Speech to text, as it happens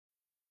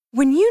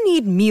When you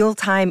need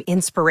mealtime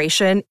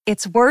inspiration,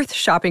 it's worth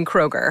shopping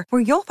Kroger,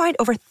 where you'll find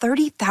over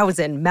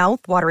 30,000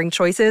 mouth-watering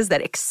choices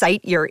that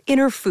excite your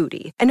inner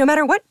foodie. And no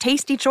matter what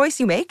tasty choice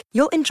you make,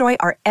 you'll enjoy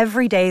our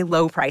everyday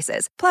low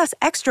prices, plus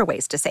extra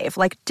ways to save,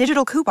 like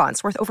digital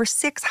coupons worth over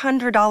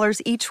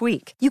 $600 each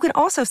week. You can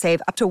also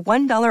save up to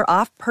 $1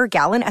 off per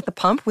gallon at the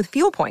pump with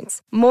fuel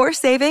points. More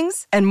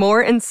savings and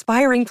more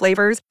inspiring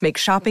flavors make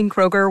shopping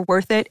Kroger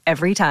worth it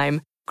every time.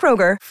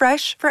 Kroger,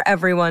 fresh for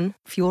everyone.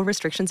 Fuel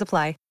restrictions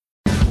apply.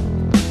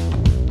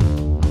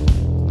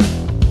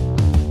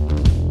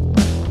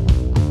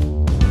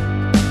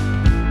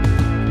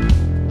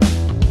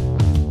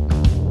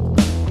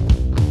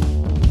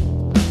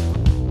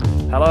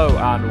 Hello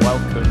and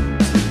welcome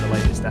to the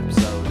latest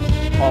episode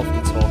of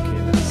the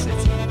Talking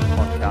City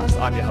podcast.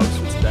 I'm your host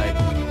for today,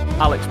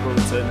 Alex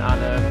Brotherton,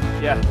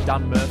 and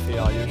Dan Murphy,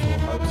 our usual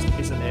host,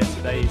 isn't here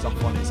today. He's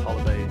off on his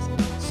holidays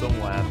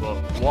somewhere, but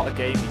what a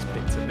game he's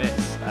picked to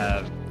miss.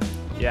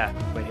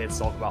 We're here to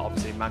talk about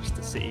obviously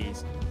Manchester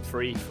City's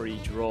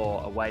 3-3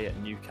 draw away at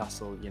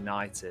Newcastle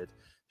United.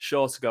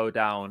 Sure to go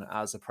down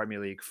as a Premier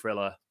League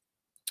thriller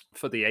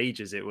for the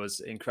ages. It was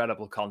an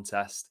incredible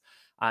contest,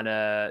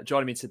 and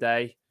joining me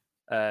today,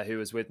 who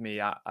was with me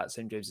at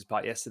St James's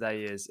Park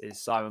yesterday, is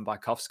Simon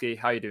Bajkowski.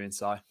 How are you doing,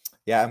 Si?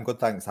 Yeah, I'm good,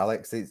 thanks,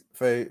 Alex. It's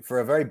for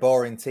a very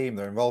boring team.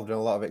 They're involved in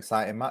a lot of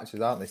exciting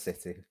matches, aren't they,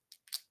 City?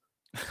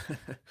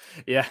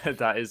 Yeah,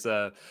 that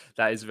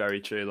is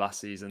very true. Last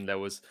season there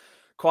was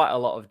quite a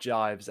lot of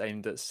jibes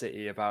aimed at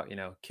City about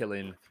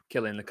killing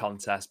the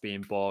contest,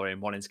 being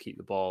boring, wanting to keep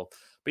the ball.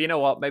 But you know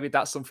what? Maybe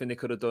that's something they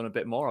could have done a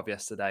bit more of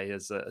yesterday,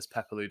 as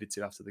Pep alluded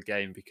to after the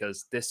game,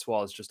 because this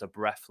was just a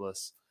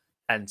breathless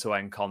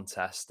end-to-end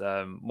contest.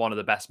 One of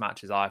the best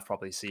matches I've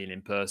probably seen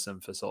in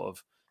person for sort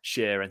of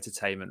sheer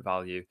entertainment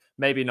value.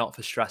 Maybe not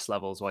for stress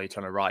levels while you're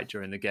trying to write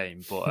during the game,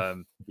 but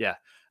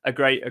a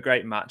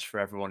great match for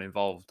everyone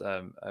involved,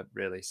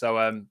 really. So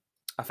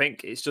I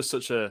think it's just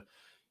such a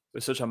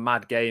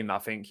mad game. I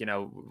think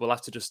we'll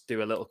have to just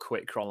do a little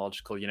quick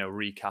chronological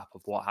recap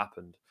of what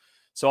happened.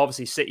 So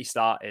obviously City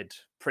started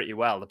pretty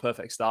well, the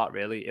perfect start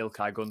really.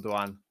 Ilkay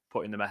Gundogan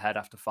putting them ahead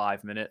after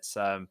 5 minutes,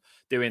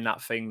 doing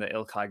that thing that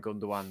Ilkay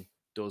Gundogan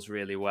does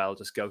really well,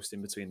 just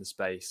ghosting between the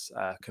space,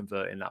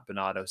 converting that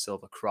Bernardo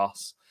Silva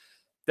cross.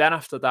 Then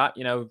after that,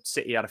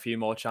 City had a few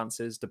more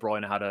chances. De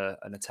Bruyne had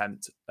an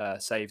attempt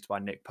saved by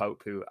Nick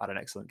Pope, who had an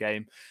excellent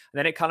game. And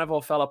then it kind of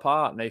all fell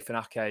apart. Nathan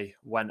Ake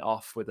went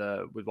off with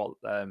what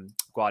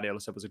Guardiola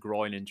said was a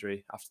groin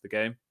injury after the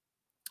game.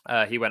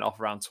 He went off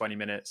around 20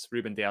 minutes.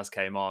 Ruben Diaz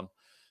came on.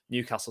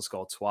 Newcastle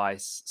scored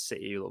twice.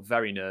 City looked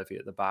very nervy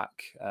at the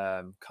back,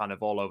 kind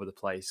of all over the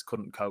place.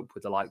 Couldn't cope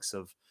with the likes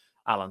of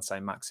Alan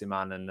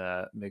Saint-Maximin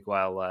and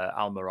Miguel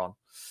Almiron.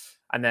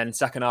 And then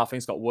second half,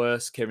 things got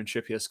worse. Kieran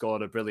Trippier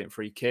scored a brilliant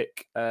free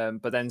kick.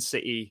 But then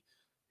City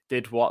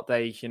did what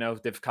they've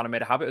kind of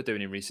made a habit of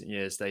doing in recent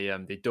years.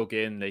 They dug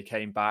in, they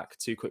came back.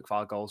 2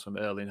 quick-fire goals from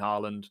Erling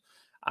Haaland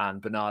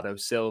and Bernardo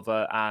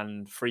Silva,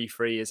 and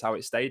 3-3 is how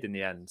it stayed in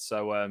the end.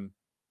 So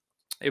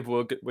if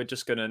we're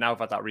just going to, now we've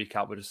had that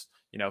recap, we'll just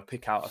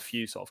pick out a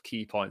few sort of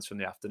key points from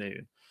the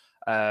afternoon.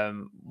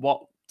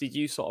 What did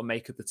you sort of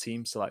make of the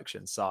team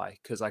selection, Si?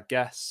 Because I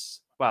guess,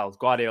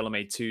 Guardiola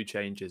made 2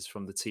 changes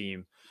from the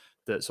team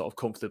that sort of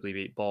comfortably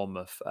beat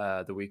Bournemouth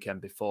the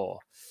weekend before.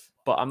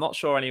 But I'm not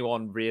sure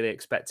anyone really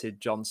expected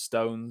John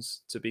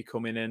Stones to be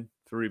coming in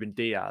for Ruben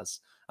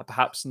Diaz, and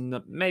perhaps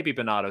maybe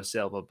Bernardo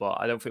Silva, but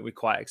I don't think we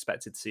quite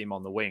expected to see him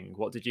on the wing.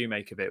 What did you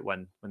make of it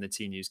when the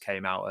team news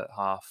came out at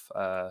half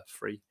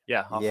three?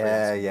 Yeah, half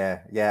three.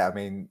 Yeah. I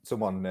mean,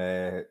 someone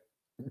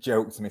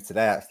joked to me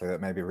today, actually, that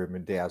maybe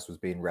Ruben Diaz was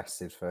being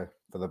rested for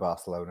the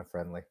Barcelona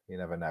friendly. You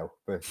never know.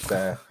 But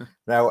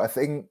no, I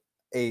think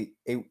it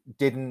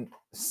didn't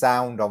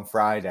sound on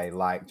Friday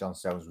like John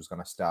Stones was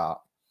going to start,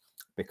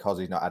 because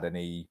he's not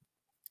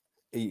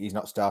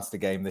started a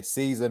game this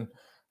season.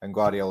 And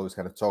Guardiola was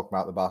kind of talking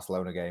about the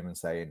Barcelona game and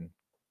saying,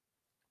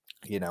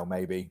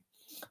 maybe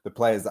the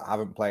players that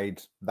haven't played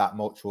that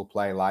much will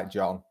play like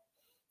John.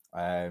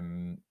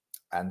 And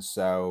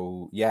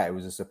so, it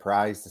was a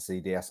surprise to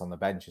see Diaz on the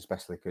bench,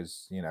 especially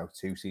because,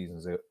 2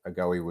 seasons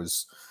ago, he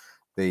was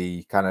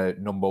the kind of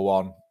number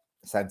 1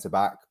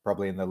 centre-back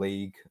probably in the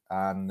league.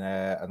 And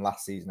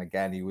last season,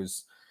 again, he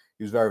was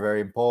very, very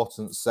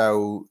important.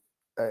 So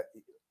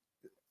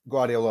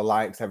Guardiola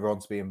likes everyone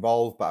to be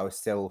involved, but I was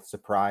still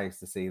surprised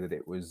to see that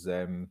it was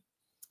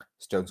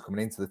Stones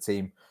coming into the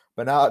team.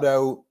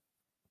 Bernardo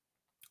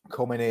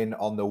coming in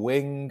on the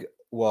wing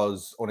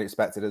was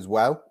unexpected as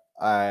well.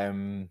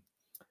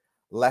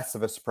 Less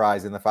of a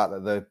surprise in the fact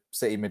that the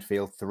City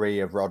midfield 3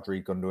 of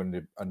Rodri,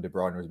 Gundogan and De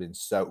Bruyne has been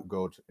so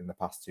good in the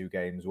past 2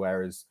 games,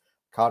 whereas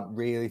can't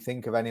really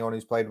think of anyone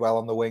who's played well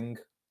on the wing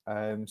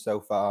so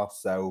far.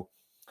 So,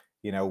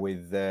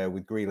 with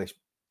Grealish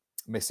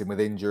missing with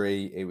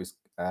injury, it was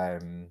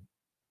 2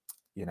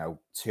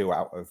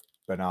 out of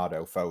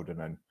Bernardo,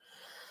 Foden and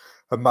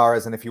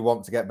Mahrez. And if you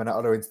want to get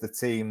Bernardo into the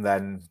team,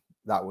 then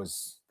that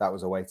was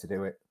a way to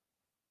do it.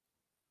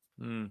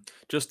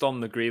 Just on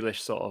the Grealish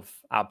sort of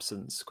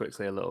absence,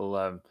 quickly, a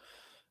little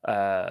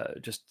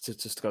just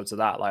to go to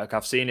that, like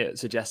I've seen it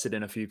suggested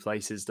in a few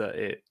places that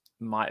it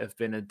might have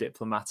been a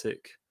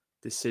diplomatic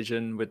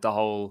decision with the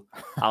whole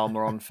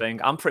Almiron thing.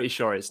 I'm pretty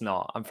sure it's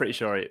not. I'm pretty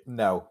sure it.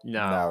 No,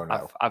 No, no,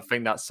 no. I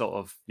think that's sort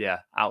of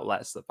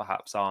outlets that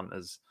perhaps aren't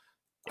as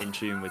in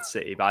tune with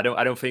City, but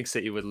I don't think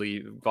City would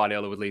leave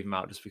Guardiola would leave him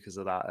out just because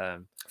of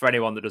that. For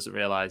anyone that doesn't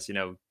realise,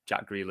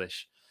 Jack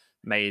Grealish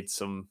made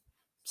some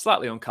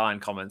slightly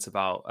unkind comments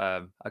about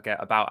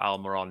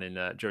Almiron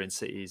in during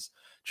City's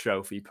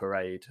trophy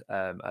parade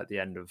at the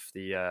end of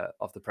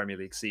the Premier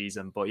League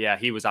season. But yeah,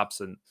 he was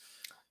absent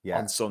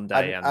on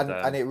Sunday,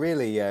 and it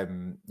really it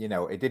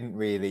didn't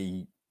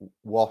really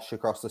wash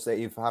across the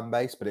City fan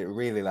base, but it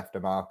really left a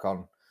mark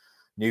on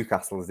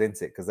Newcastle,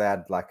 didn't it? Because they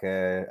had like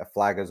a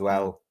flag as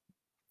well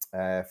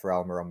for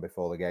Almiron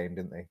before the game,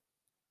 didn't they?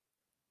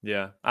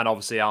 Yeah, and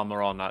obviously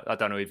Almiron, I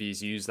don't know if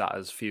he's used that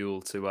as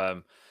fuel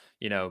to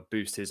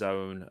boost his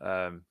own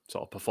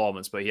sort of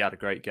performance, but he had a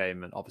great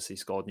game and obviously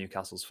scored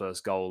Newcastle's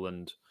first goal,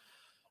 and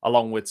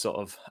along with sort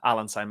of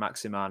Alan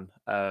Saint-Maximin,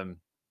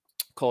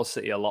 caused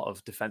City a lot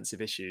of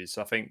defensive issues.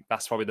 So I think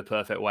that's probably the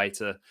perfect way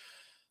to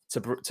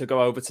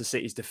go over to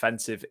City's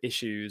defensive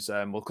issues.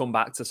 We'll come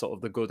back to sort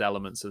of the good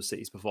elements of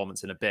City's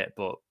performance in a bit,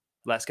 but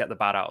let's get the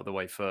bad out of the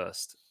way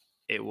first.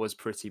 It was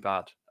pretty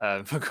bad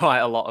for quite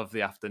a lot of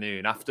the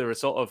afternoon. After a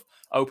sort of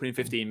opening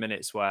 15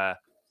 minutes where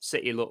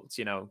City looked,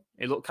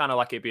 it looked kind of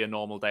like it'd be a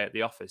normal day at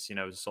the office,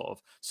 sort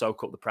of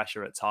soak up the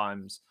pressure at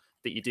times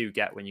that you do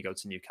get when you go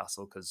to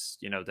Newcastle because,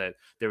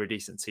 they're a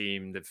decent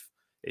team.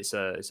 It's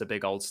a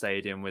big old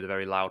stadium with a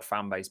very loud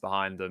fan base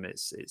behind them.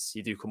 It's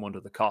you do come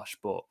under the cosh,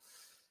 but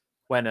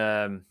when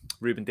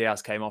Ruben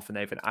Diaz came off and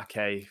Nathan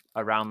Ake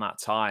around that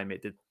time,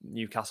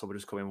 Newcastle were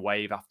just coming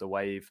wave after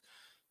wave.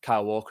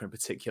 Kyle Walker in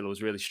particular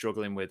was really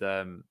struggling with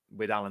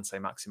Alan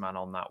Saint-Maximin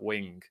on that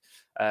wing.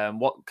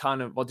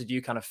 What did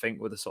you kind of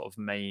think were the sort of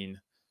main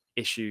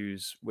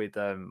issues with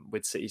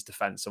City's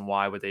defence, and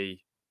why were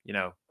they,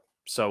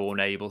 so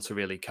unable to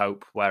really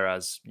cope?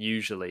 Whereas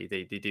usually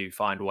they do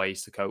find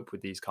ways to cope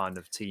with these kind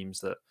of teams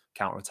that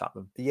counterattack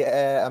them.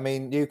 Yeah, I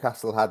mean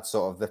Newcastle had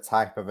sort of the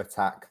type of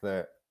attack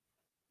that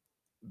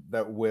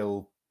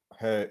will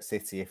hurt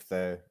City if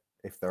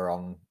they're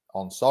on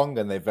song,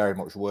 and they very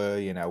much were.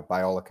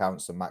 By all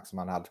accounts, and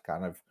Maximin had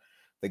kind of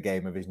the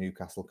game of his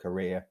Newcastle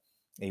career.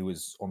 He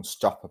was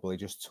unstoppable. He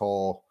just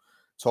tore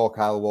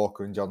Kyle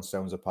Walker and John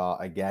Stones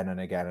apart again and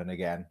again and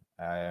again.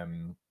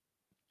 And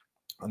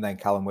then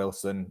Callum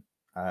Wilson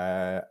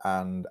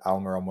and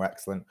Almiron were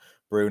excellent.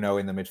 Bruno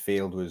in the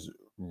midfield was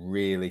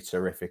really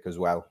terrific as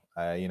well.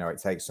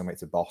 It takes something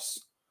to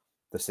boss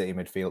the City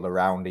midfield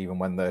around, even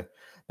when they're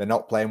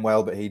not playing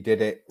well, but he did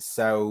it.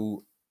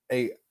 So,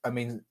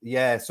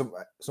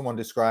 someone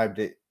described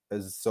it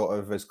as sort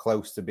of as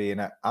close to being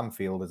at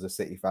Anfield as a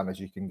City fan as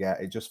you can get.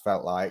 It just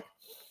felt like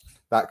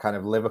that kind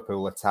of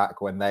Liverpool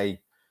attack when they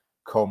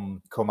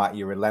come at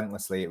you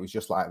relentlessly. It was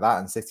just like that,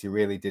 and City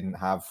really didn't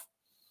have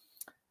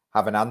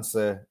an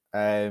answer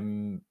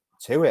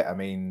to it. I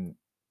mean,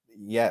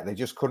 they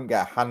just couldn't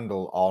get a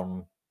handle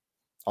on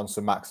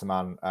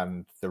Saint-Maximin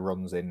and the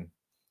runs in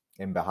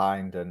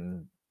behind,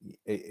 and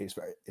it's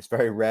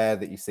very rare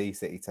that you see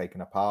City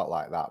taken apart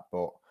like that.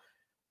 But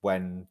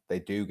when they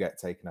do get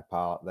taken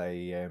apart,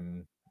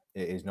 it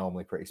is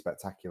normally pretty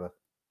spectacular.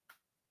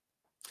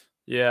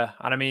 Yeah,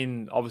 and I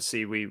mean,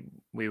 obviously we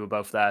were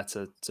both there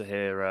to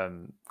hear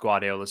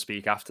Guardiola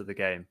speak after the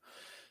game,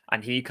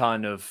 and he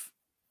kind of,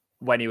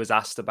 when he was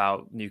asked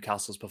about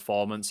Newcastle's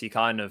performance, he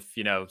kind of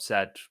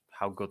said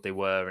how good they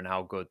were and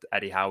how good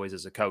Eddie Howe is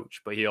as a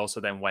coach, but he also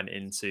then went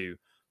into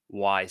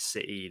why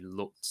City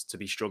looked to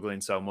be struggling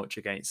so much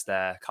against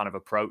their kind of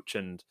approach.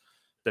 And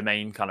the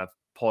main kind of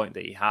point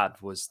that he had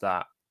was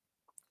that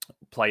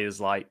players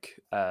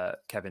like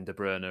Kevin De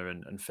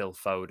Bruyne and Phil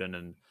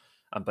Foden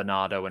and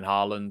Bernardo and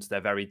Haaland,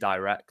 they're very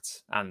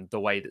direct. And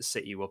the way that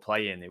City were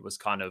playing, it was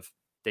kind of,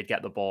 they'd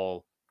get the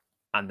ball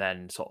and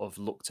then sort of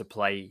look to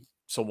play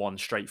someone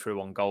straight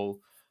through on goal,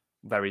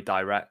 very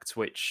direct,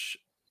 which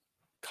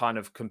kind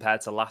of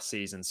compared to last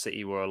season,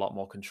 City were a lot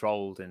more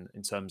controlled in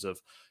terms of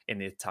in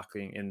the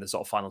attacking, in the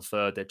sort of final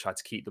third, they tried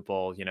to keep the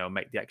ball,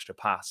 make the extra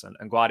pass.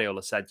 And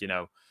Guardiola said,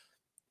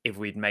 if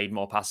we'd made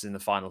more passes in the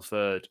final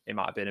third, it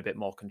might have been a bit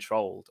more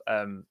controlled.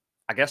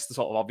 I guess the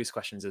sort of obvious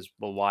questions is,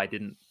 well, why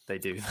didn't they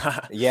do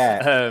that?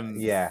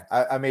 Yeah.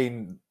 I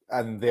mean,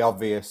 and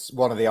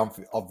one of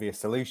the obvious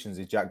solutions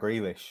is Jack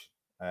Grealish,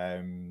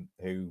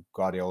 who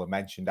Guardiola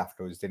mentioned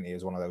afterwards, didn't he,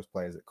 as one of those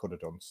players that could have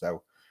done.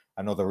 So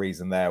another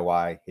reason there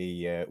why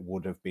he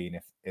would have been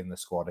in the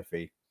squad if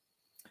he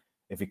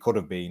could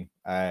have been.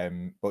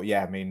 But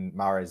yeah, I mean,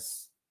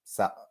 Mahrez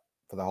sat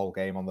for the whole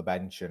game on the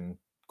bench, and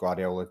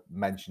Guardiola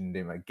mentioned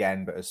him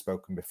again, but has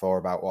spoken before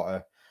about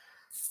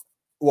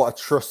what a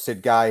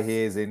trusted guy he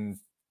is in,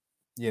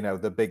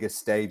 the biggest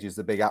stages,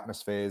 the big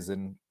atmospheres,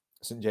 and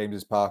St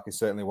James's Park is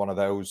certainly one of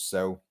those.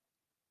 So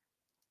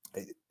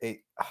I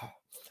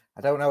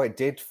don't know, it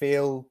did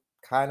feel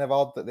kind of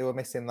odd that they were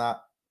missing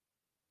that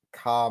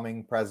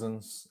calming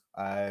presence.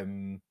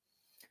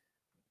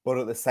 But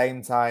at the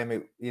same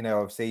time,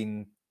 I've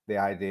seen the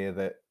idea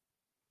that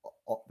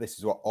this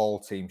is what all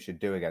teams should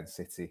do against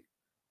City,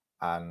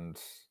 and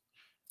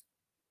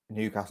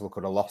Newcastle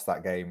could have lost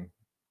that game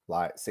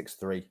like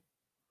 6-3.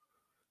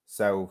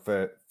 So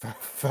for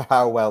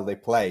how well they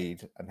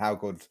played and how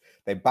good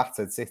they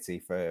battered City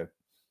for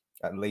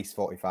at least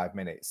 45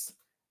 minutes,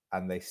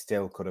 and they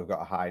still could have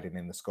got a hiding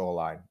in the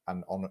scoreline,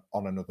 and on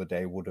another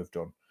day would have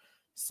done.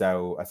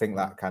 So I think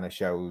that kind of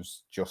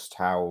shows just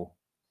how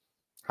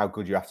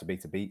good you have to be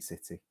to beat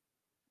City.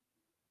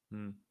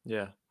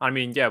 Yeah, I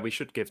mean, yeah, we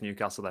should give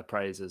Newcastle their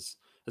praise, as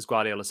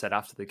Guardiola said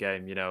after the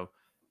game. You know,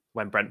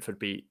 when Brentford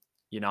beat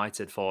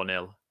United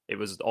 4-0, it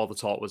was all the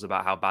talk was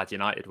about how bad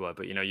United were.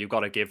 But you know, you've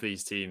got to give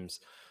these teams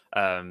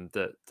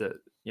the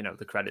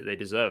the credit they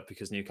deserve,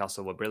 because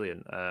Newcastle were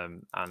brilliant.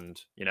 And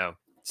you know,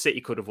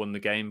 City could have won the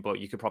game, but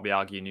you could probably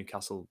argue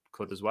Newcastle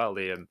could as well.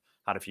 They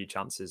had a few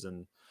chances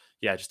and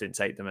just didn't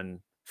take them, and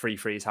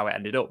 3-3 is how it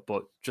ended up.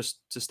 But just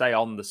to stay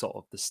on the sort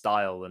of the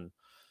style, and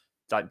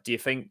like, do you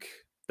think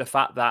the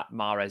fact that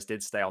Mahrez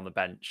did stay on the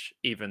bench,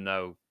 even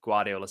though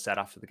Guardiola said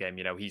after the game,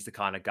 you know, he's the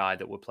kind of guy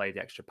that would play the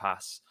extra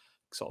pass,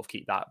 sort of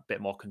keep that bit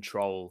more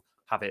control,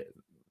 have it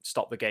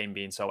stop the game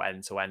being so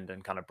end to end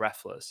and kind of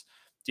breathless.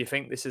 Do you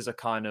think this is a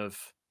kind of,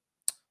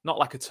 not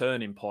like a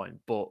turning point,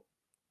 but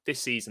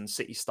this season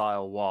City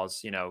style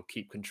was, you know,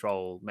 keep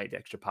control, make the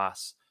extra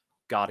pass,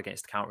 guard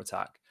against the counter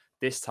attack.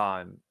 This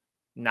time,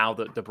 now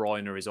that De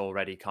Bruyne is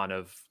already kind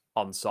of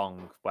on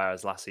song,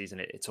 whereas last season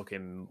it took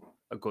him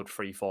a good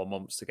 3-4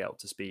 months to get up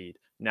to speed.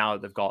 Now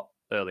that they've got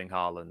Erling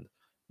Haaland,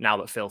 now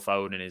that Phil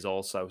Foden is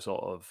also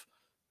sort of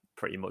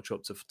pretty much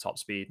up to top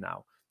speed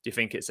now, do you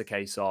think it's a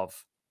case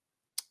of,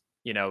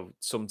 you know,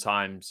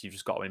 sometimes you've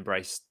just got to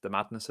embrace the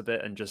madness a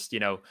bit, and just, you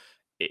know,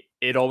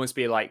 it'd almost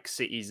be like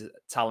City's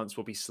talents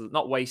will be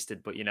not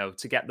wasted, but, you know,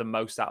 to get the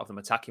most out of them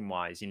attacking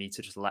wise, you need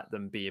to just let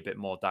them be a bit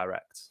more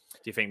direct.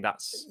 Do you think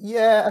that's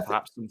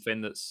perhaps something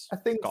that's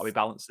got to be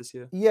balanced this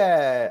year?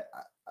 Yeah,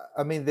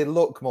 I mean, they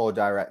look more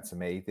direct to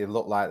me. They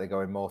look like they're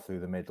going more through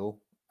the middle.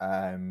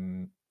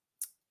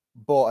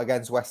 But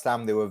against West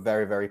Ham, they were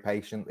very, very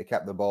patient. They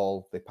kept the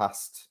ball. They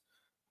passed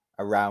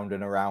around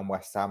and around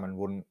West Ham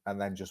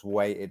and then just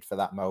waited for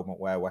that moment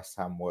where West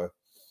Ham were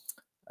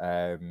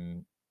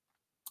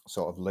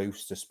sort of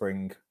loose to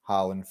spring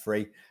Haaland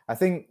free. I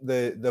think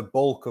the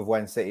bulk of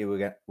when City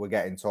were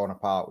getting torn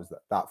apart was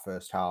that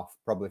first half,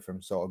 probably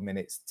from sort of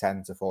minutes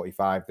 10 to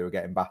 45, they were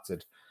getting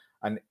battered.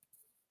 And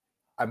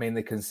I mean,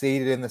 they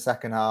conceded in the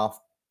second half,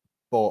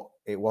 but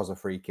it was a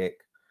free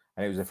kick.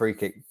 And it was a free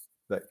kick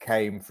that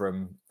came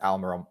from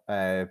Almiron,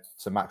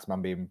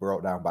 Maximin being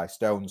brought down by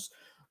Stones.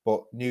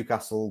 But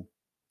Newcastle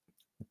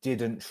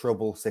didn't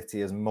trouble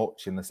City as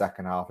much in the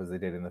second half as they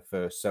did in the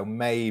first. So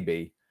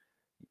maybe,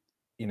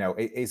 you know,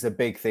 it's a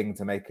big thing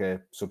to make a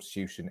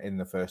substitution in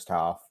the first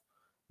half.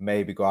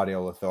 Maybe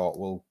Guardiola thought,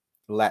 we'll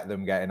let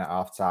them get in at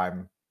half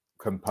time,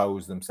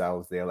 compose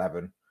themselves, the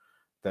 11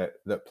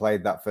 that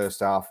played that first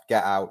half,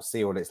 get out,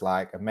 see what it's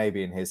like. And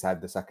maybe in his head,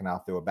 the second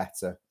half, they were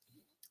better.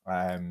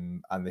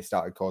 And they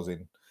started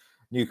causing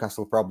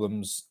Newcastle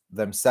problems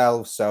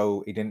themselves.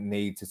 So he didn't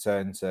need to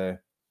turn to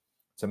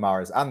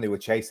Mahrez. And they were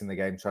chasing the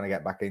game, trying to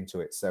get back into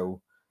it.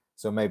 So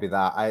maybe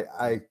that.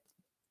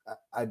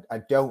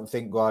 I don't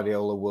think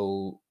Guardiola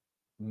will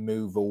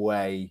move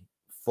away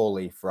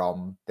fully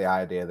from the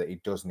idea that he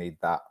does need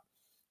that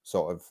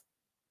sort of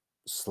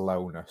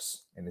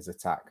slowness in his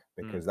attack,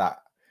 because that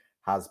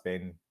has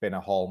been a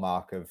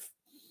hallmark of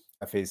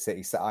his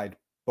City side.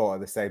 But at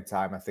the same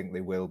time, I think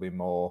they will be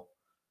more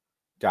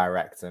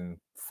direct and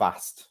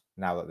fast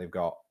now that they've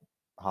got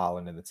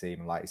Haaland in the team,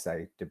 and like you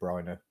say, De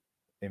Bruyne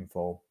in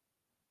form.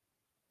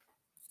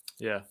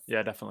 Yeah,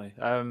 definitely.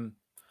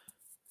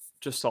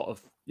 Just sort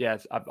of,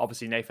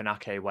 obviously Nathan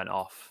Ake went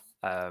off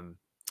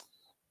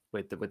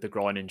with the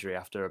groin injury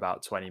after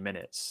about 20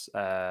 minutes.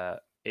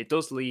 It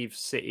does leave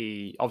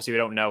City, obviously we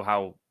don't know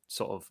how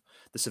sort of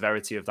the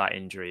severity of that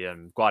injury,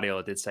 and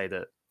Guardiola did say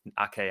that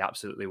Ake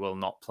absolutely will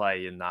not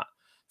play in that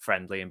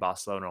friendly in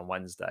Barcelona on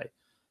Wednesday.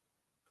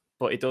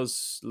 But it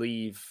does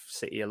leave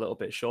City a little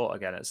bit short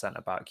again at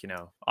centre-back. You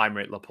know,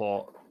 Aymeric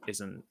Laporte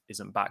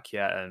isn't back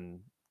yet, and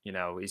you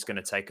know, he's going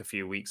to take a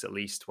few weeks at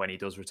least when he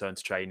does return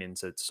to training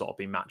to sort of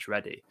be match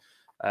ready.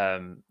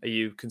 Are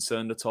you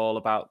concerned at all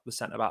about the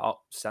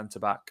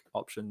centre-back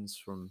options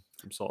from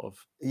sort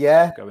of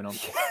going on?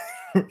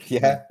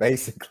 Yeah,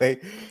 basically.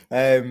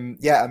 I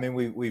mean,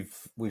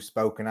 we've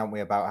spoken, haven't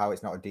we, about how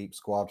it's not a deep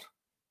squad,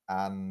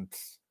 and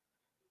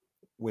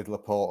with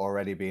Laporte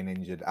already being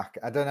injured,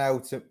 I don't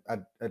know.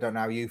 I don't know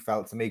how you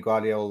felt. To me,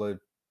 Guardiola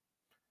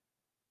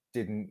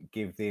didn't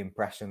give the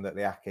impression that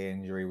the Ake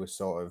injury was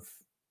sort of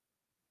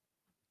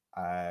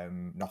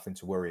nothing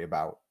to worry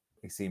about.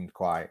 He seemed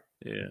quite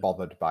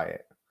bothered by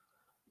it,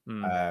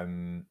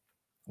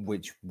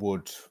 which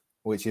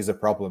is a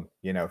problem.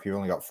 You know, if you've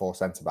only got 4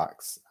 centre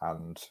backs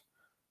and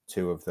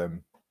 2 of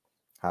them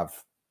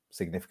have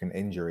significant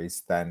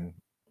injuries, then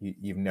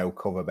you've no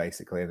cover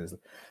basically. There's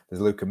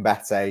Luke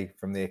Mbete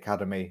from the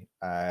academy,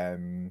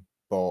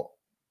 but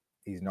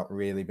he's not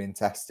really been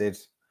tested.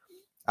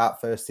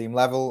 at first team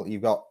level.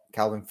 You've got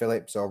Calvin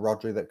Phillips or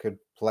Rodri that could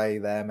play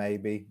there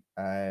maybe.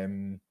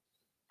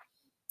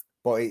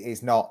 But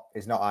it's not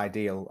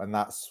ideal. And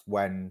that's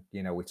when,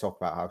 we talk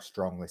about how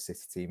strong this City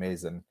team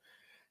is and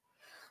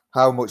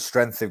how much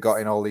strength they've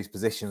got in all these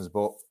positions.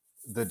 But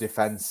the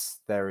defence,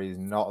 there is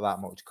not that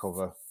much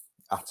cover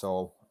at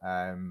all.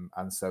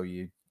 And so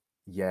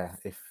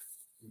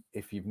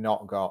if you've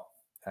not got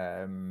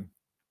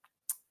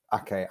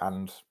Ake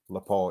and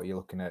Laporte, you're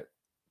looking at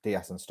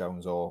Diaz and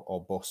Stones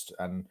or bust.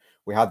 And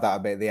we had that a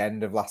bit at the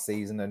end of last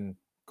season, and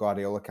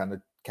Guardiola kind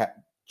of kept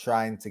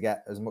trying to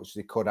get as much as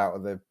he could out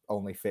of the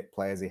only fit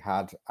players he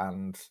had,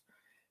 and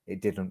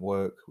it didn't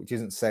work, which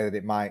isn't to say that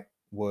it might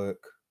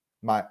work,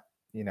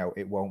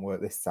 it won't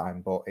work this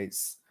time, but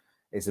it's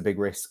a big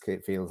risk,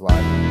 it feels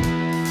like.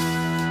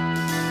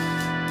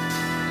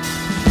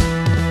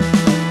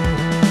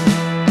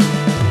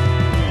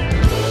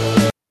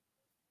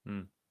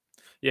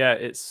 Yeah,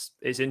 it's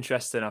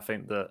interesting. I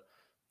think that,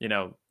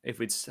 if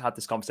we'd had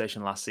this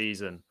conversation last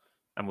season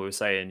and we were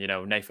saying,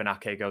 Nathan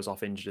Ake goes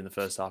off injured in the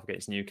first half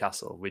against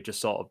Newcastle, we'd just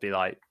sort of be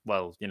like,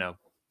 well,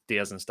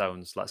 Diaz and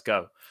Stones, let's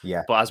go.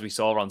 Yeah. But as we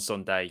saw on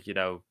Sunday,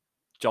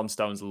 John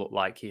Stones looked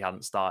like he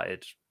hadn't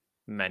started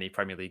many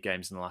Premier League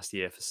games in the last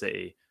year for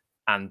City.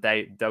 And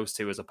those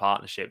two as a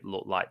partnership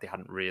looked like they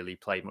hadn't really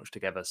played much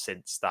together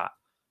since that,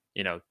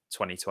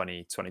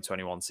 2020,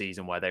 2021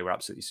 season where they were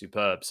absolutely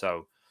superb.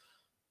 So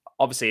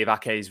obviously, if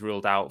Ake is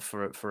ruled out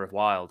for a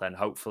while, then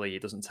hopefully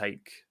it doesn't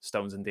take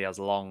Stones and Diaz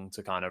long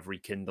to kind of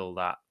rekindle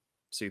that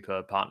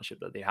superb partnership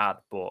that they had.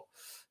 But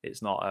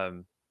it's not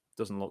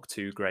doesn't look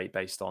too great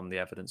based on the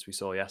evidence we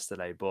saw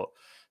yesterday. But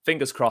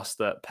fingers crossed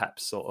that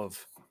Pep's sort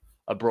of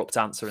abrupt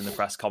answer in the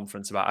press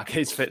conference about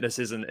Ake's fitness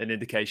isn't an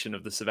indication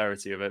of the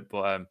severity of it.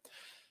 But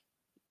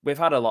we've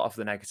had a lot of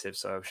the negatives,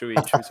 so should we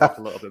talk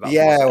a little bit about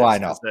yeah, positives? why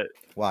not?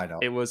 Why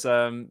not? It was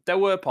there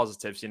were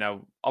positives,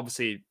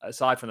 obviously,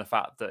 aside from the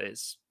fact that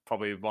it's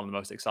probably one of the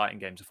most exciting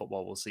games of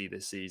football we'll see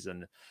this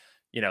season.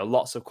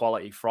 Lots of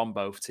quality from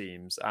both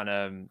teams,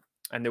 and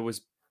there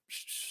was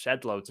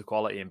shed loads of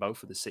quality in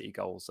both of the City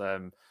goals.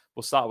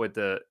 We'll start with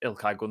the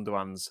Ilkay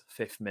Gundogan's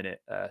 5th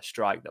minute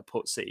strike that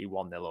put City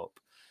 1-0 up.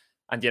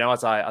 And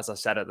as I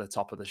said at the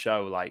top of the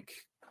show, like,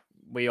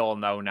 we all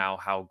know now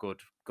how good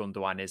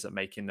Gundogan is at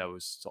making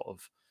those sort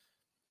of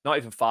not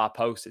even far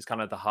post. It's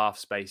kind of the half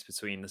space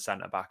between the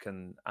centre back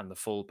and the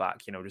full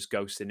back, just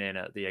ghosting in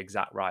at the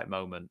exact right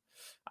moment.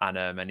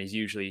 And he's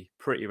usually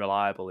pretty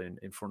reliable in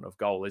front of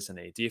goal, isn't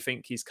he? Do you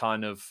think he's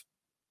kind of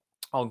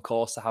on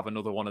course to have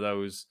another one of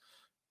those?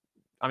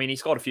 I mean, he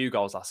scored a few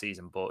goals last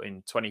season, but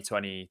in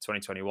 2020,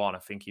 2021, I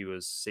think he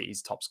was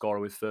City's top scorer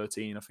with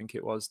 13, I think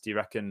it was. Do you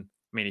reckon?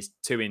 I mean, he's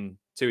two in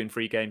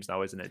 3 games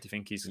now, isn't it? Do you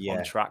think he's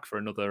on track for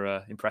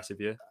another impressive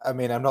year? I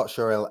mean, I'm not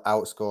sure he'll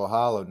outscore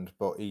Haaland,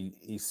 but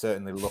he's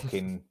certainly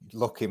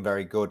looking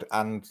very good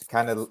and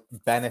kind of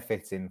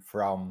benefiting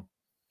from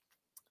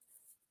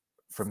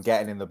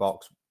getting in the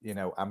box,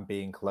 and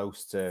being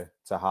close to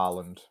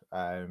Haaland.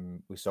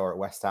 We saw at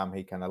West Ham,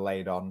 he kind of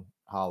laid on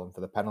Haaland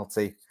for the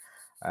penalty.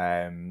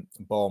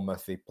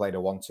 Bournemouth, he played a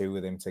 1-2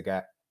 with him to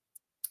get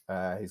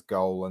his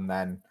goal, and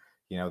then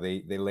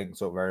they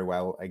linked up very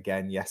well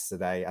again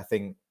yesterday. I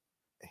think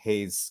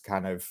his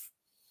kind of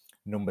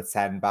number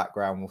 10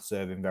 background will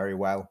serve him very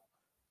well.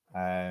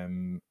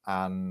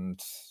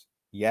 And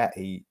yeah,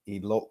 he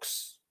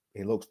looks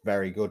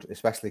very good,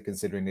 especially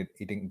considering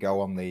he didn't go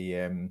on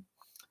the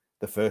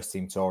first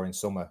team tour in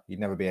summer. You'd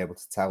never be able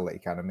to tell that he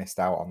kind of missed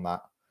out on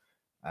that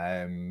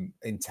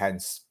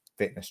intense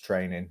fitness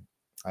training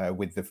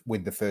with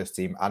the first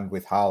team and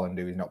with Haaland,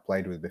 who he's not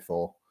played with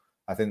before.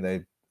 I think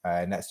they're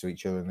next to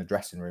each other in the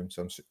dressing room,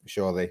 so I'm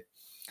sure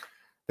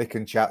they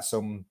can chat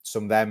some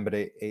then, but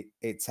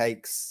it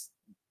takes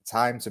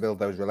time to build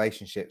those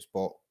relationships.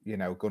 But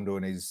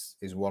Gundogan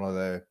is one of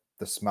the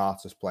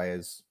smartest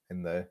players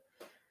in the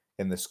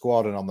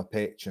squad and on the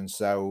pitch, and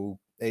so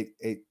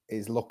it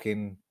is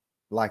looking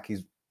like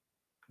he's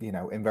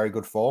in very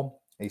good form.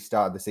 He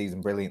started the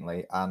season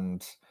brilliantly,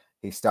 and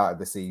he started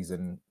the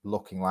season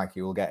looking like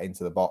he will get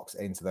into the box,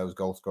 into those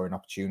goal scoring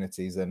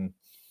opportunities, and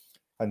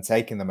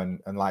taking them.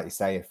 And like you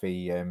say, if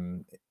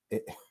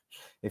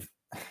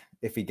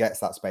he gets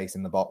that space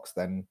in the box,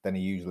 then he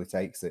usually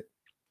takes it.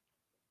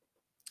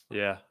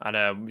 Yeah,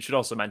 and we should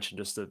also mention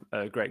just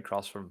a great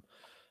cross from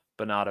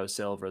Bernardo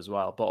Silva as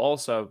well. But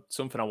also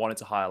something I wanted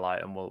to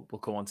highlight, and we'll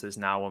come on to this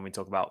now when we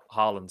talk about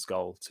Haaland's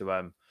goal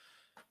to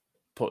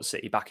put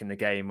City back in the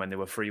game when they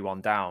were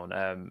 3-1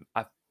 down.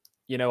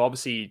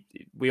 Obviously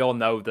we all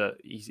know that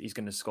he's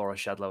going to score a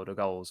shed load of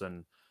goals,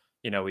 and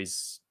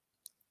he's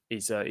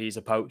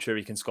a poacher.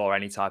 He can score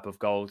any type of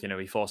goal.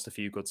 He forced a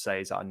few good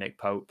saves out of Nick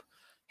Pope.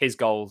 His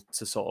goal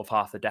to sort of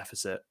half the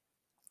deficit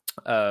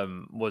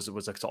was a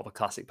sort of a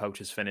classic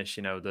poacher's finish.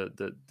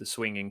 The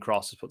swinging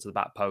cross was put to the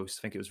back post.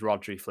 I think it was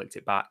Rodri flicked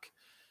it back,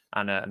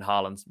 and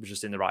Haaland was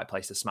just in the right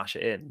place to smash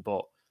it in.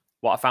 But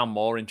what I found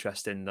more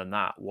interesting than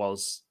that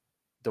was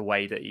the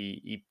way that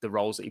the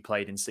roles that he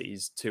played in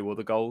City's 2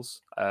 other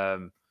goals.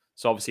 So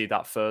obviously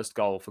that first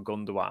goal for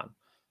Gundogan,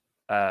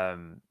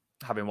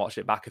 having watched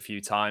it back a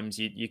few times,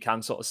 you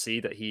can sort of see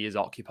that he is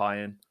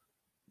occupying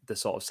the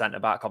sort of centre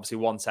back. Obviously,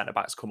 one centre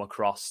back's come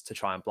across to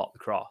try and block the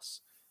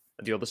cross,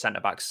 and the other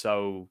centre back's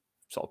so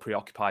sort of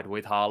preoccupied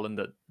with Haaland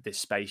that this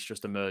space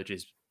just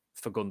emerges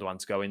for Gundogan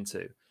to go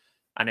into.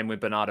 And then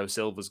with Bernardo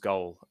Silva's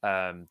goal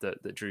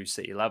that drew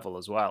City level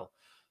as well,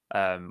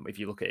 if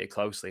you look at it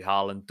closely,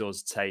 Haaland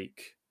does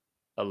take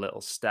a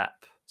little step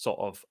sort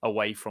of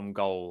away from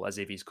goal as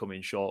if he's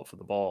coming short for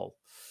the ball.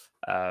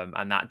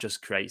 And that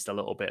just creates a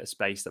little bit of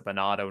space that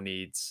Bernardo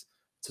needs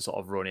to sort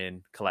of run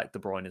in, collect De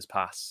Bruyne's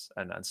pass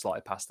and slot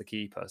it past the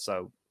keeper.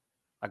 So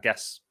I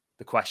guess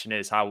the question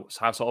is, how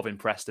sort of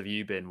impressed have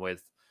you been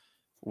with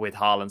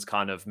Haaland's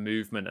kind of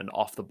movement and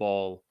off the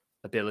ball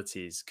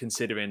abilities,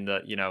 considering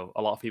that, you know,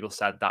 a lot of people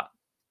said that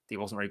he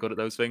wasn't very good at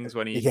those things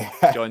when he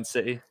joined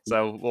City.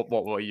 So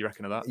what are you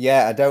reckon of that?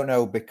 Yeah, I don't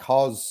know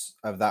because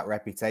of that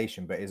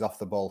reputation, but his off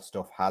the ball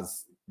stuff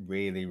has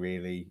really,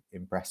 really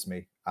impressed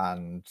me.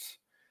 And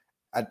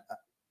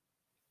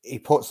he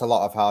puts a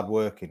lot of hard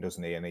work in,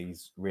 doesn't he? And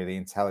he's really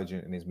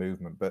intelligent in his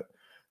movement. But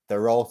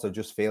there also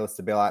just feels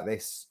to be like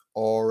this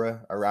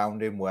aura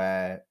around him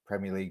where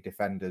Premier League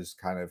defenders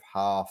kind of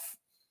half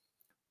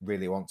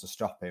really want to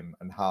stop him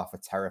and half are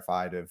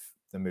terrified of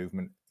the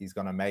movement he's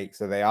going to make.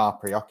 So they are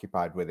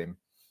preoccupied with him.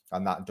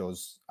 And that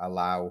does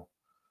allow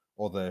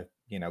other,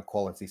 you know,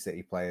 quality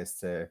City players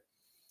to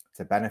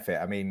benefit.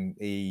 I mean,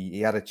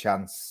 he had a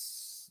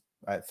chance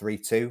at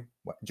 3-2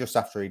 just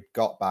after he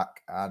got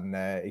back, and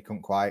he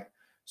couldn't quite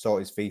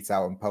sort his feet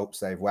out, and Pope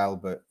saved well.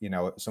 But, you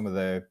know, some of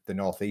the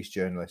Northeast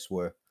journalists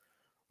were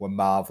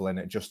marveling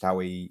at just how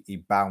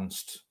he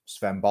bounced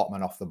Sven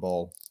Botman off the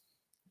ball.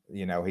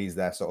 You know, he's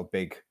their sort of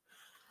big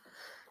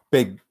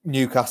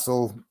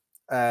Newcastle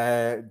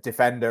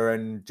defender,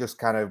 and just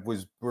kind of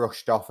was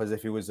brushed off as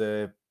if he was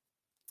an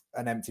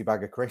empty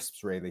bag of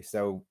crisps, really.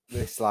 So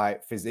this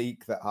like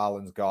physique that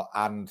Haaland's got,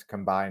 and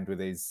combined with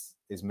his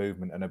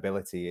movement and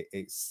ability,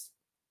 it's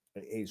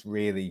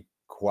really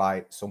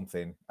quite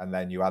something. And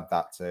then you add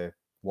that to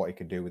what he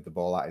can do with the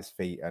ball at his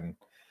feet, and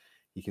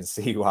you can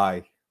see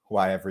why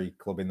every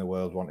club in the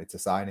world wanted to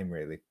sign him,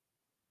 really.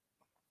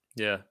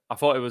 Yeah, I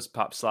thought it was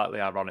perhaps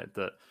slightly ironic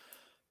that,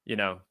 you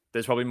know,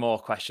 there's probably more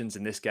questions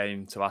in this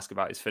game to ask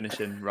about his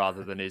finishing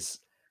rather than his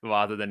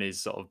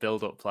sort of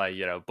build-up play,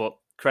 you know. But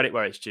credit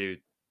where it's due,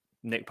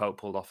 Nick Pope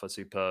pulled off a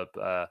superb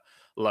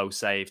low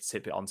save to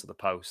tip it onto the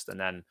post, and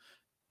then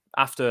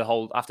after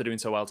doing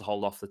so well to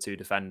hold off the two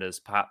defenders,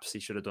 perhaps he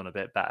should have done a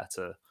bit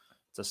better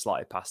to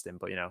slot it past him.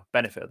 But, you know,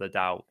 benefit of the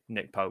doubt,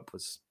 Nick Pope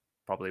was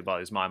probably, well,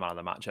 he was my man of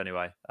the match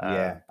anyway.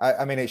 Yeah,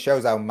 I mean, it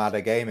shows how mad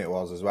a game it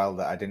was as well,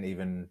 that I didn't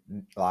even,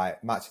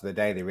 like, match of the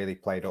day, they really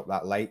played up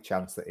that late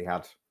chance that he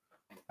had,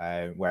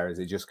 whereas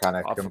it just kind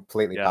of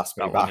completely passed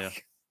me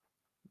back.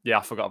 Yeah,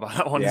 I forgot about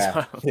that one as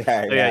well.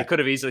 Yeah, he could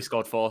have easily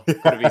scored 4. Could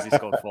have easily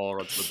scored 4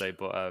 on Sunday,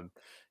 but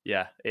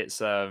yeah,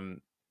 it's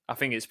I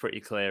think it's pretty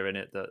clear in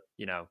it that,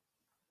 you know,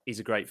 he's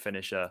a great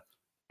finisher.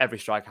 Every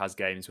striker has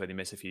games where they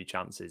miss a few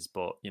chances,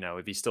 but, you know,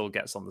 if he still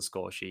gets on the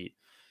score sheet,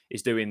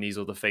 he's doing these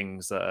other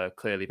things that are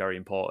clearly very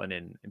important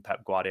in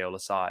Pep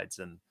Guardiola's sides.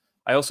 And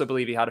I also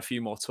believe he had a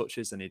few more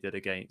touches than he did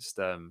against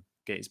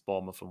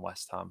Bournemouth and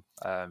West Ham.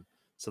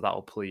 So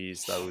that'll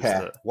please those.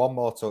 One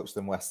more touch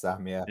than West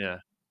Ham, yeah.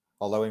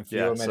 Although in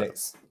fewer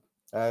minutes,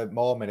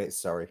 more minutes,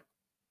 sorry.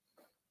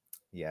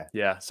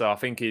 Yeah. So I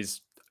think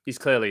he's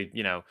clearly,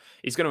 you know,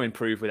 he's going to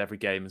improve with every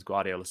game, as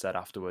Guardiola said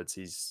afterwards.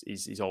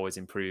 He's always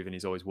improving.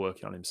 He's always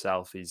working on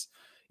himself. He's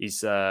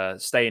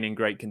staying in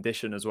great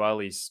condition as well.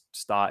 He's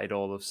started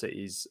all of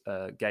City's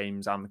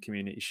games and the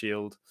Community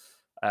Shield,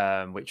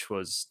 which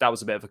was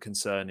a bit of a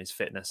concern, his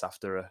fitness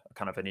after a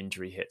kind of an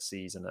injury hit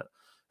season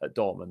at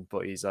Dortmund.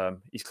 But he's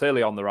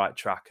clearly on the right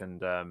track,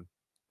 and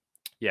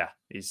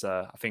he's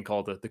I think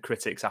all the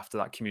critics after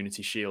that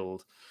Community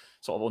Shield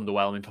sort of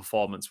underwhelming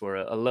performance were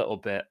a little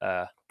bit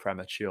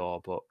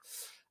premature. But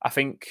I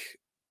think,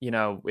 you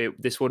know,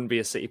 this wouldn't be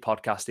a City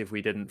podcast if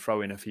we didn't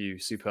throw in a few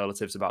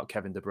superlatives about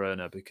Kevin De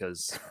Bruyne,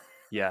 because,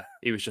 yeah,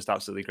 he was just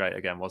absolutely great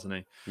again, wasn't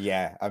he?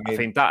 Yeah, I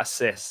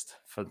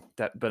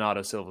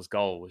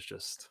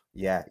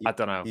Yeah, I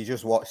don't know. You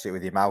just watched it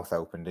with your mouth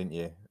open, didn't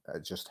you?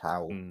 Just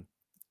how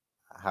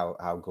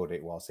good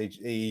it was.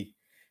 He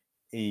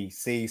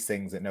sees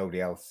things that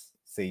nobody else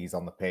sees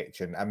on the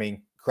pitch. And, I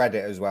mean,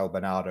 credit as well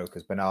Bernardo,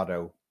 because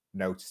Bernardo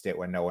noticed it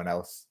when no one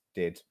else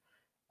did.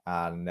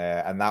 And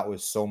that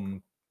was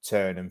some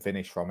turn and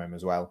finish from him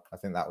as well. I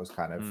think that was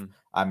kind of,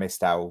 I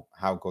missed how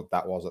good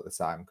that was at the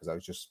time because I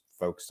was just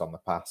focused on the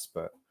pass.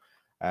 But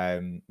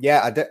I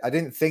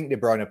didn't think De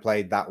Bruyne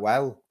played that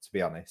well, to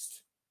be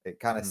honest.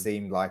 It kind of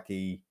seemed like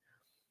he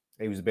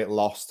was a bit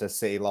lost as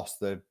City lost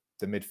the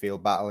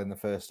midfield battle in the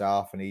first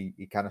half, and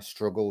he kind of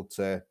struggled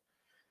to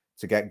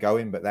get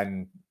going. But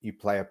then you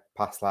play a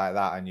pass like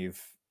that and you've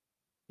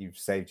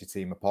saved your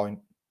team a point.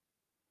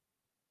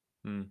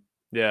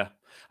 Yeah.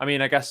 I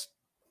mean, I guess,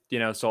 you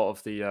know, sort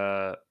of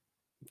the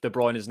De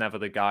Bruyne is never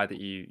the guy that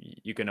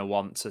you're going to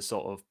want to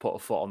sort of put a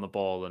foot on the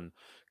ball and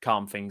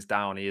calm things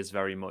down. He is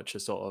very much a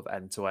sort of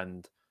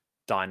end-to-end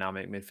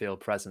dynamic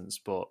midfield presence.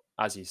 But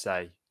as you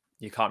say,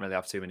 you can't really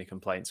have too many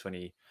complaints when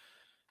he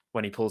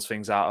pulls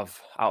things out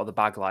of the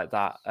bag like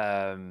that.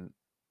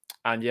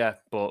 And yeah,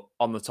 but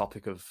on the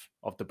topic of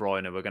De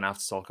Bruyne, we're going to have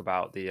to talk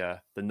about the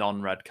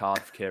non-red card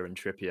for Kieran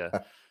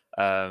Trippier.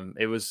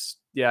 It was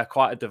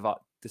quite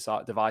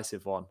a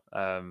divisive one.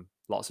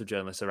 Lots of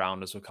journalists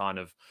around us were kind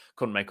of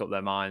couldn't make up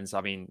their minds.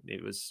 I mean,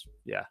 it was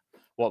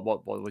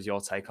What was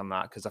your take on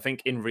that? Because I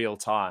think in real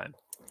time,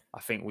 I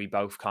think we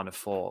both kind of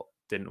thought,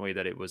 didn't we,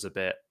 that it was a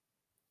bit.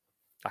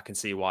 I can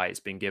see why it's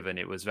been given.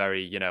 It was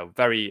very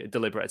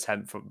deliberate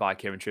attempt by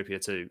Kieran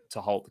Trippier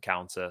to halt the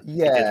counter.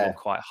 Yeah. It did look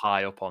quite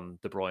high up on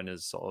De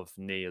Bruyne's sort of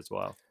knee as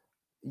well.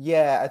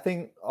 Yeah, I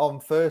think on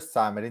first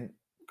time, I didn't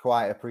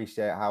quite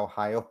appreciate how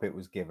high up it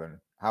was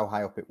given, how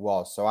high up it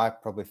was. So I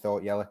probably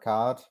thought yellow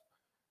card,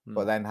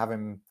 but then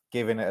having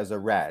given it as a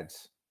red,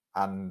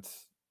 and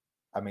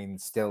I mean,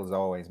 stills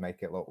always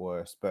make it look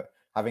worse, but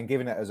having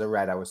given it as a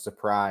red, I was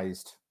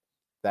surprised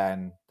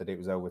then that it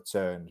was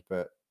overturned.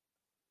 But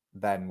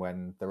then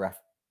when the ref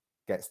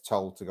gets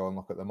told to go and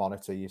look at the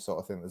monitor, you sort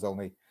of think there's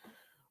only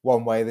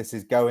one way this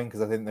is going,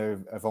 because I think there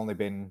have only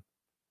been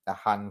a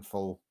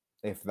handful,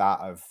 if that,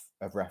 of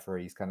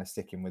referees kind of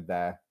sticking with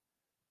their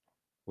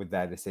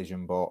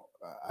decision. But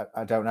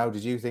I don't know.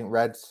 Did you think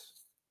red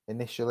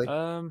initially?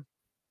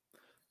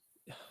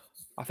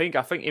 I think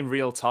in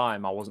real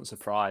time, I wasn't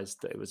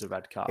surprised that it was a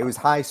red card. It was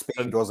high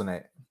speed, wasn't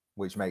it?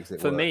 Which makes it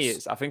for worse. me.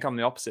 I think I'm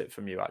the opposite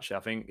from you, actually.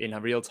 I think in a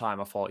real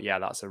time, I thought, yeah,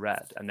 that's a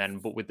red, and then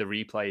but with the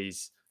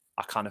replays,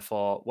 I kind of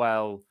thought,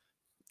 well,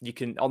 you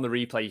can on the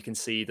replay you can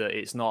see that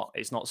it's not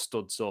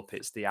studs up,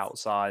 it's the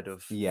outside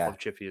of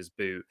Trippier's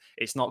boot.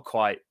 It's not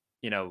quite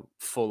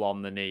full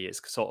on the knee. It's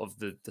sort of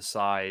the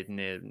side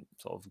near,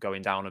 sort of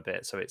going down a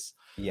bit. So it's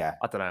I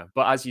don't know.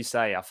 But as you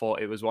say, I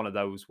thought it was one of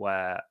those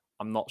where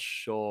I'm not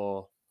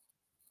sure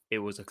it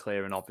was a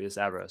clear and obvious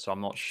error. So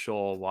I'm not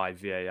sure why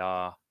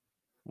VAR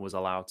was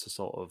allowed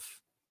to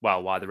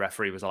why the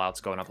referee was allowed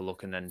to go and have a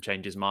look and then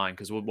change his mind.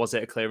 Because was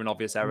it a clear and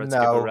obvious error to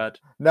give a red?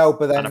 No,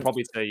 but then and I'd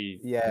probably say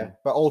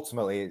but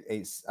ultimately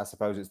I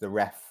suppose it's the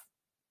ref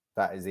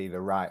that is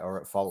either right or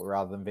at fault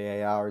rather than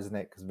VAR, isn't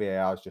it? Because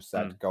VAR has just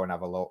said go and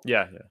have a look.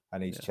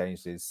 And he's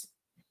changed his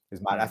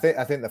mind. I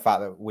think the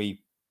fact that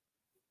we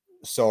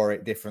saw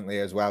it differently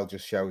as well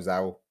just shows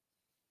how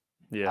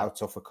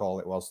tough a call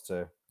it was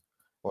to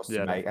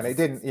make. And it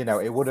didn't,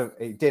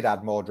 it did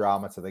add more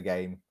drama to the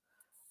game.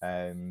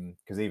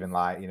 Because even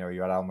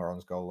you had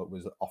Almiron's goal that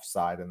was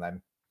offside and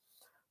then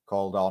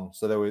called on.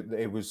 So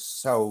it was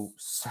so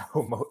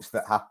much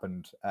that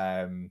happened.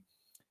 And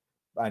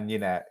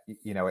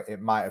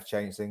it might have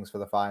changed things for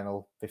the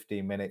final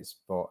 15 minutes,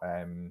 but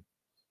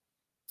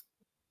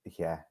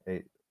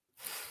it's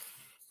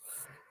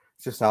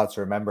just hard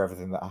to remember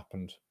everything that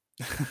happened.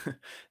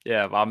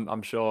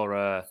 I'm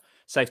sure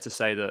safe to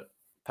say that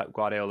Pep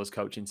Guardiola's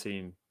coaching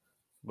team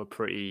were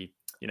pretty,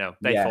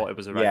 they thought it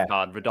was a red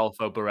card.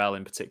 Rodolfo Borrell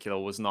in particular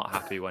was not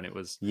happy when it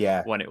was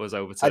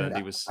overturned.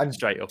 He was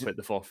straight up at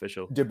the fourth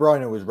official. De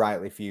Bruyne was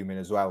rightly fuming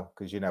as well,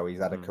 because he's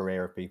had a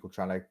career of people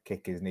trying to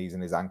kick his knees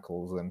and his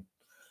ankles, and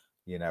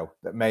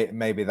that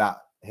maybe that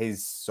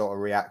his sort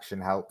of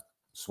reaction helped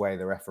sway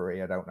the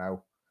referee. I don't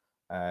know,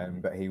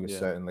 but he was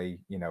certainly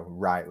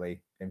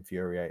rightly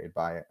infuriated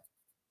by it.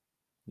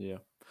 Yeah.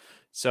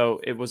 So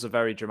it was a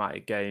very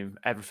dramatic game.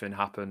 Everything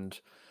happened.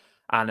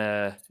 And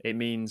it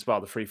means, the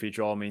 3-3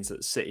 draw means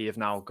that City have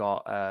now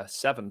got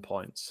 7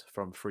 points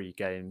from 3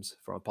 games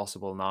from a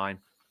possible 9.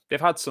 They've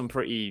had some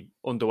pretty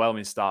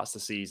underwhelming starts to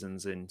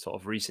seasons in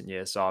sort of recent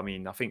years. So, I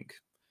mean, I think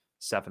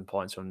 7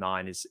 points from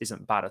 9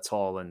 isn't bad at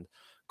all. And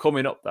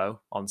coming up,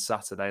 though, on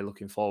Saturday,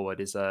 looking forward,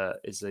 is a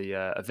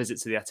visit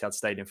to the Etihad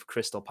Stadium for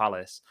Crystal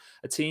Palace,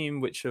 a team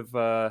which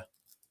have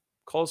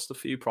caused a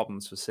few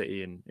problems for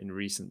City in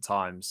recent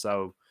times.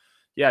 So,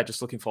 yeah,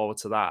 just looking forward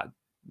to that.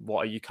 What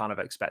are you kind of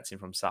expecting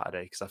from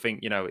Saturday? Because I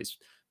think,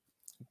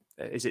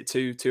 is it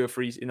two or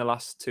three in the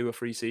last 2 or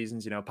 3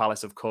 seasons?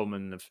 Palace have come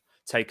and have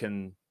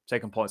taken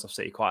points off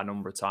City quite a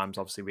number of times.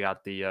 Obviously, we had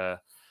the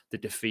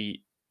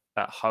defeat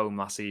at home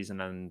last season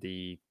and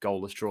the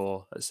goalless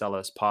draw at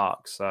Selhurst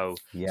Park. So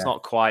it's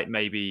not quite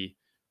maybe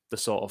the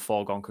sort of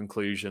foregone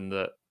conclusion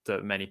that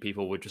many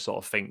people would just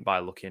sort of think by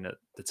looking at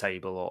the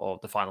table or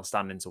the final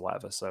standings or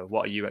whatever. So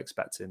what are you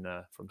expecting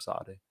from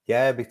Saturday?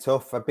 Yeah, it'd be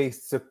tough. I'd be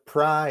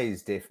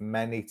surprised if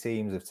many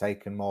teams have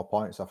taken more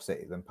points off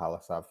City than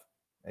Palace have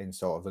in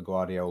sort of the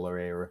Guardiola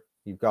era.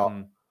 You've got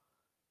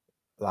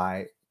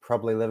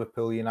probably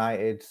Liverpool,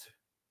 United,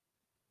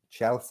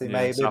 Chelsea,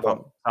 maybe.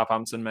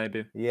 Southampton,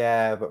 maybe.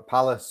 Yeah, but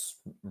Palace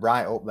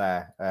right up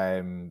there.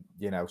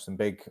 Some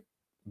big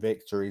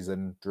victories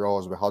and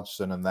draws with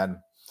Hodgson, and then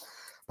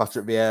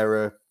Patrick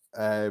Vieira,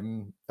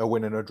 a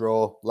win and a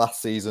draw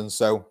last season.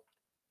 So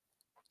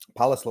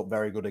Palace look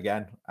very good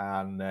again,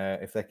 and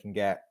if they can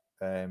get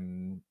Eze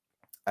and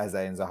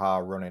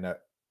Zaha running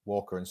at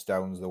Walker and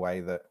Stones the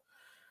way that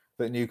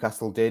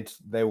Newcastle did,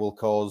 they will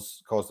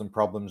cause them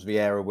problems.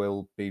 Vieira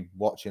will be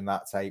watching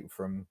that tape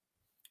from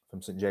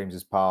St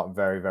James's Park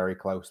very, very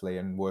closely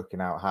and working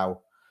out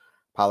how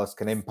Palace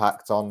can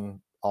impact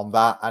on on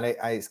that, and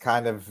it's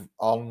kind of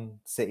on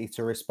City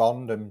to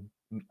respond and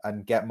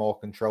get more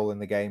control in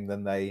the game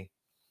than they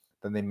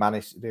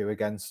managed to do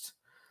against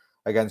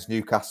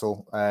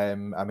Newcastle. I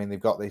mean, they've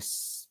got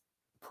this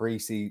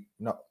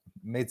not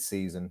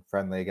mid-season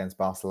friendly against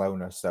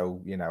Barcelona,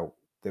 so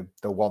the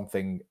one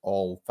thing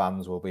all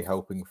fans will be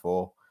hoping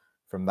for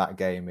from that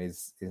game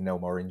is no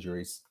more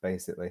injuries,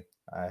 basically.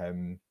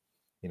 The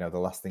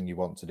last thing you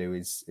want to do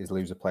is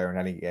lose a player in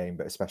any game,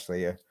 but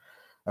especially a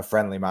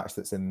friendly match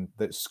that's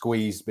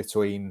squeezed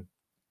between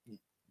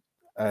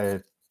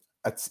a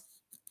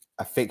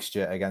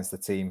fixture against a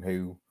team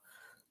who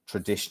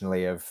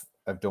traditionally have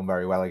done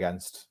very well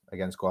against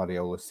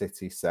Guardiola's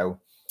City. So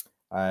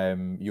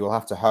you will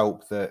have to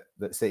hope that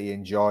City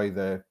enjoy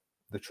the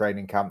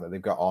training camp that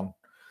they've got on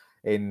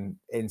in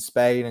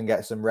Spain and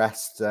get some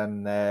rest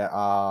and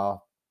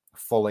are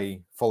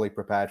fully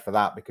prepared for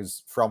that,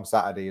 because from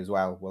Saturday as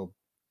well,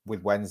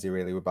 with Wednesday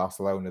really with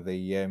Barcelona,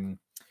 they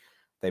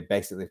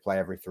basically play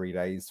every 3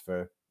 days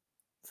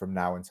from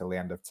now until the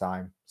end of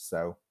time.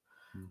 So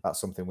that's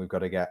something we've got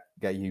to get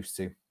used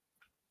to.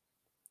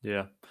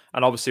 Yeah,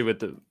 and obviously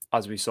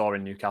as we saw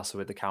in Newcastle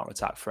with the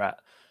counter-attack threat,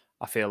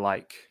 I feel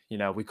like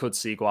we could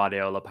see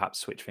Guardiola perhaps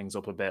switch things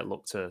up a bit,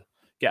 look to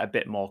get a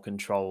bit more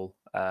control,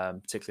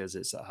 particularly as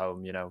it's at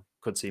home.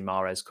 Could see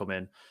Mahrez come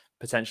in,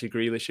 potentially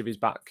Grealish if he's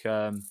back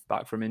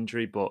from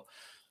injury, but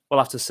we'll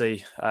have to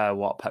see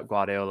what Pep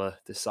Guardiola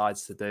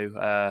decides to do.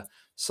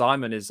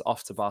 Simon is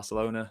off to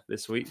Barcelona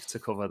this week to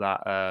cover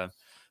that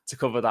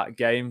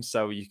game,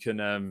 so you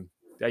can.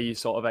 Are you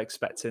sort of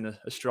expecting a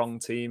strong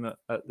team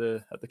at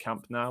the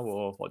camp now,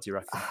 or what do you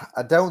reckon?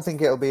 I don't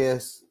think it'll be a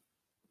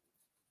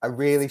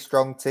really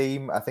strong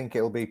team. I think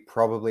it'll be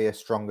probably a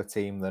stronger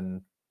team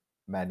than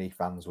many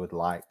fans would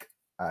like.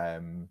 I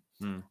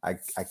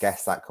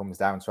guess that comes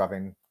down to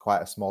having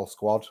quite a small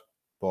squad,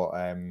 but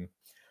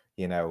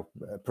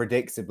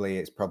predictably,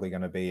 it's probably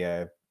going to be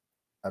a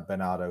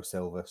Bernardo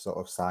Silva sort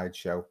of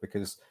sideshow,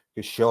 because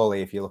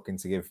surely if you're looking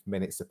to give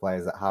minutes to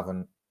players that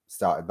haven't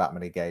started that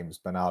many games,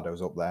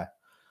 Bernardo's up there.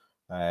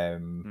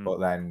 But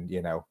then,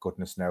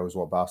 goodness knows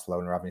what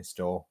Barcelona have in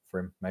store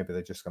for him. Maybe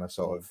they're just going to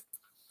sort of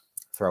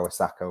throw a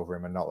sack over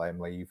him and not let him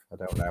leave. I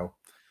don't know.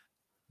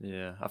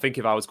 Yeah, I think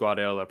if I was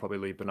Guardiola, I'd probably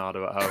leave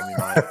Bernardo at home. He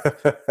might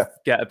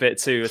get a bit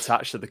too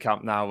attached to the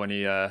camp now when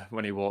he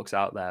walks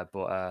out there.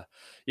 But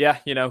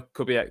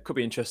could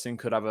be interesting.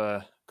 Could have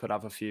a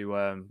few.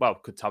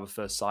 Could have a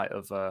first sight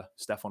of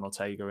Stefan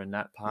Ortega in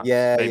net, perhaps.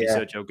 Maybe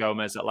Sergio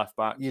Gomez at left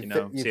back. See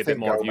a bit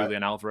more of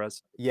Julian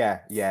Alvarez. Yeah.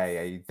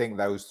 You'd think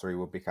those three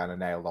would be kind of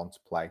nailed on to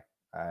play.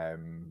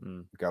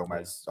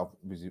 Gomez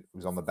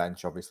was on the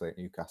bench, obviously, at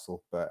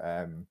Newcastle, but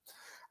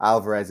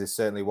Alvarez is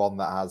certainly one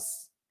that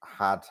has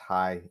had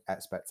high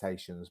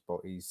expectations,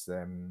 but he's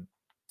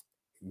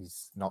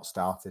not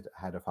started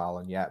ahead of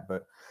Haaland yet.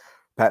 But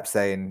Pep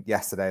saying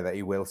yesterday that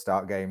he will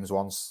start games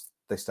once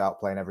they start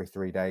playing every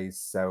 3 days.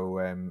 So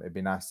it'd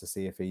be nice to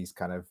see if he's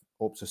kind of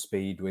up to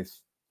speed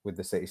with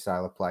the City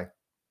style of play.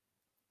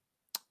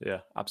 Yeah,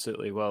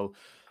 absolutely. Well,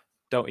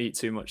 don't eat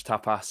too much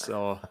tapas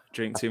or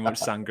drink too much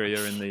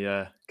sangria in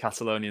the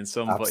Catalonian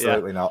sun.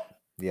 Absolutely not.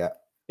 Yeah.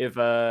 If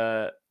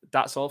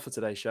that's all for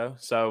today's show.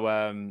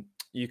 So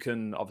you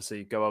can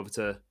obviously go over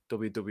to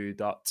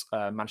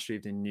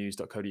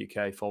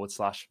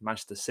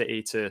www.manchestereveningnews.co.uk/Manchester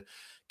City to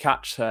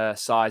catch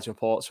sides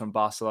reports from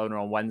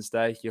Barcelona on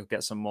Wednesday. You'll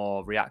get some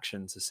more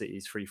reaction to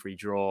City's 3-3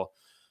 draw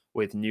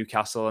with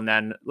Newcastle. And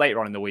then later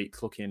on in the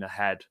week, looking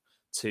ahead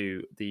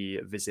to the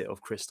visit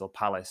of Crystal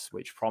Palace,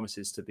 which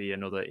promises to be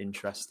another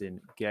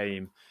interesting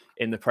game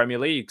in the Premier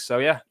League. So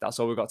yeah, that's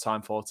all we've got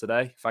time for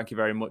today. Thank you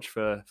very much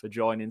for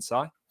joining,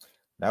 Si.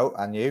 No,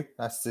 and you.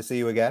 Nice to see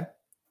you again.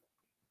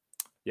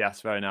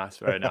 Yes, very nice,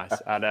 very nice.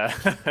 And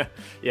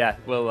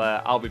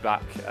I'll be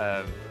back.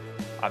 Dan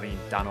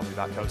will be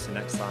back hosting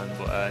next time.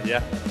 But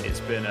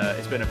it's been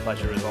a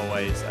pleasure as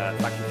always.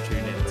 Thank you for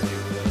tuning in to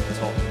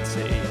Talking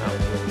City.